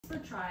the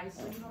try,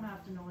 so you don't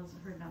have to know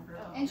her number.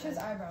 Oh, and she has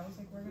eyebrows.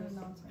 Like we're gonna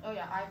know. Oh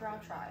yeah, eyebrow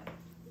try.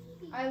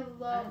 I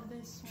love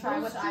this. Try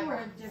with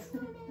eyebrows.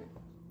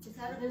 Is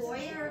that a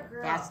boy or a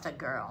girl? That's the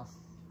girl.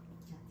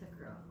 That's a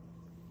girl.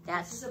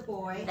 That's This is a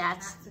boy.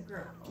 that's a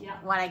girl. Yeah.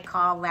 what I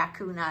call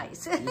raccoon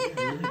eyes. You're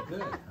really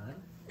good,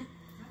 huh?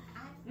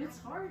 It's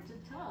hard to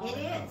tell. It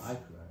is. I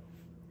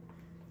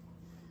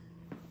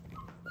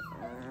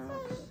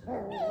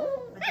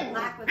But the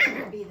black one's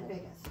going to be the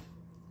biggest.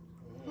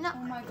 No. Oh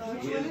my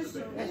gosh.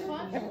 This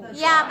one?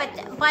 Yeah, but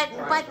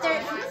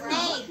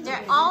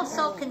they're all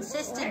so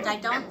consistent. I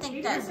don't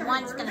think that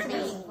one's gonna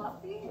be.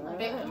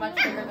 Big, much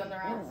bigger than the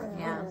rest.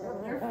 Yeah.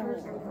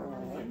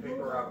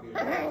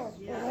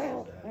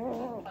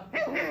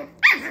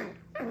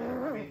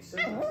 I mean,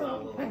 Cinnamon's not a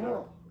little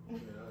girl. You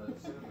know,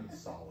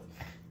 Cinnamon's solid.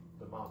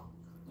 The mom.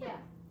 Yeah.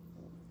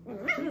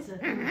 She was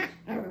hilarious.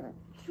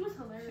 She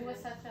was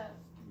such a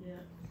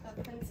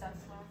princess last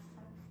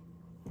time.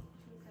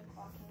 She was like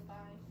walking by.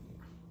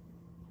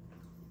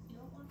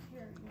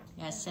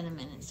 Yeah,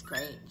 Cinnamon is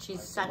great.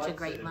 She's such a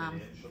great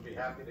mom. She'll be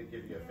happy to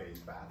give you a face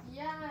bath.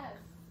 Yes.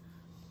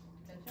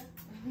 Did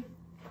you?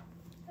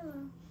 Hello.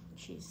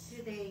 She's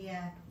Do they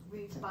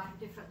respond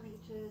differently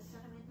to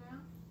Cinnamon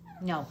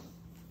now?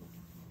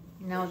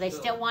 no, they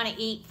still want to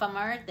eat from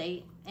her.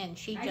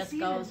 She I just see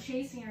goes. them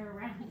chasing her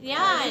around.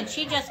 Yeah, and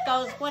she just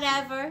goes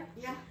whatever.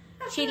 Yeah.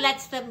 She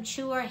lets them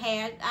chew her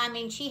hair. I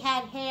mean, she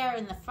had hair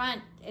in the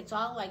front. It's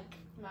all like.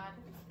 Mad.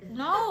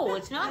 No,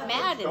 it's not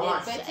matted.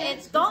 gone.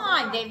 It's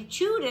gone. They've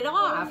chewed it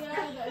off.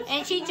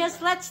 And she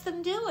just lets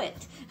them do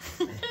it.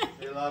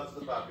 She loves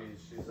the puppies.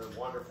 She's a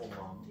wonderful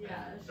mom.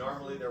 Yeah, And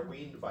normally they're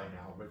weaned by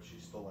now, but she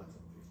still lets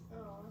them be.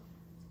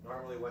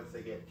 Normally once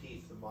they get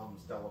teeth, the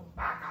moms tell them,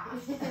 back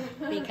off.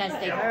 Because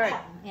they hurt.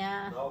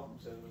 Yeah. Nope,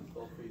 Cinnamon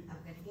still feeds. I'm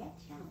going to get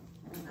you.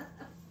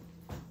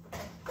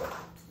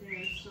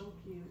 They're so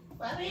cute.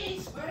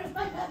 Puppies, where's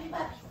my puppy?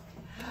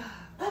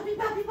 Puppies,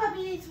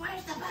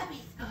 where's the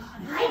puppies?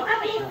 Hi,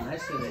 puppy. Oh, I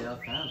see they all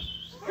come.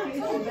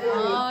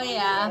 Oh,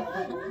 yeah.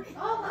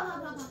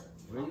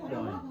 Where are you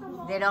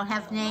going? They don't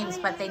have names,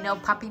 but they know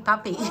puppy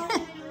puppy.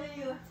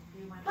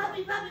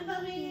 Puppy.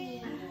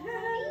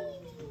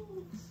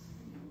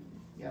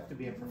 You have to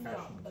be a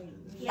professional to do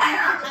this.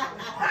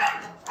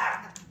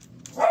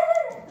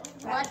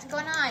 What's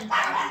going on?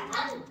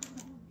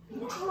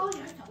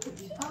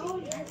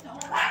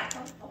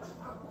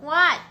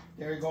 What?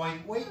 They're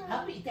going, wait,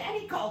 puppy,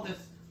 daddy called us.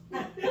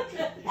 I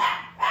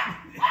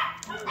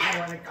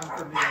want to come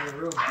from the other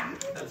room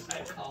because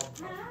I called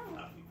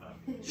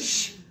puppy.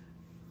 Shh.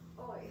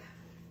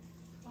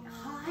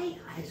 Hi,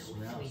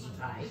 sweetie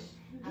pie.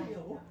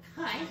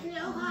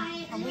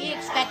 Hi. Are we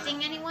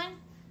expecting anyone?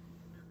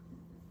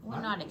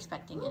 We're not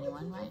expecting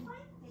anyone, right?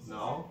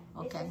 No,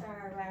 Okay.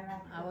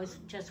 I was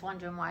just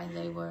wondering why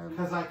they were.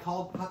 because I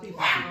called puppy.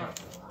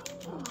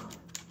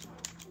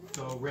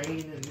 So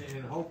Rain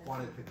and Hope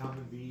wanted to come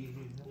and be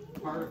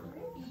part of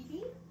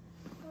it.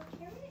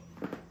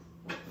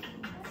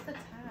 What's the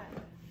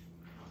tag?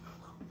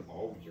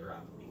 Oh, you're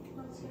up.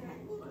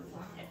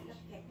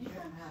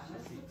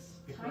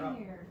 Pick her up.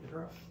 Tinier. Pick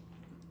her up.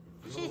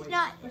 She's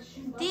not.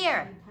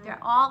 Dear, they're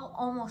all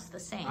almost the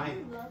same. I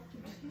Love to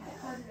be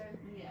cuddler.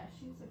 Yeah,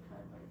 she's a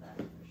cuddler,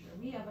 that's for sure.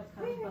 We have a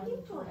cuddle bunny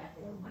too, that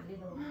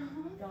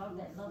little dog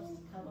that loves to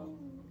cuddle.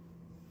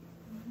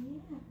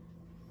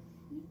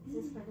 Is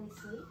this where they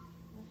sleep?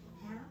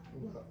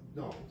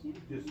 no,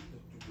 just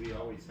we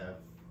always have,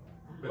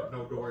 but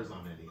no doors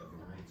on any of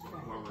them, right? So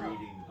when we're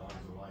eating, the dogs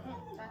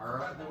are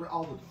like, are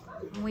all the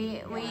time.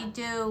 We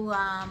do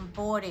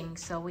boarding,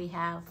 so we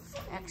have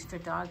extra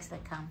dogs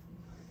that come.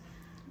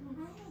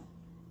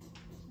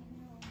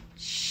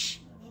 Shh.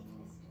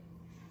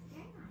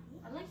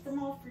 I like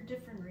them all for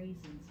different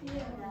reasons. You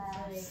know?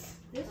 It's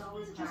like, this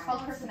one just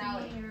Called wants to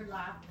personality. be in your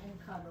lap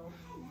and cuddle.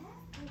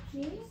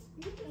 Okay?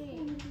 You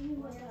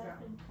can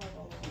lap and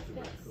cuddle.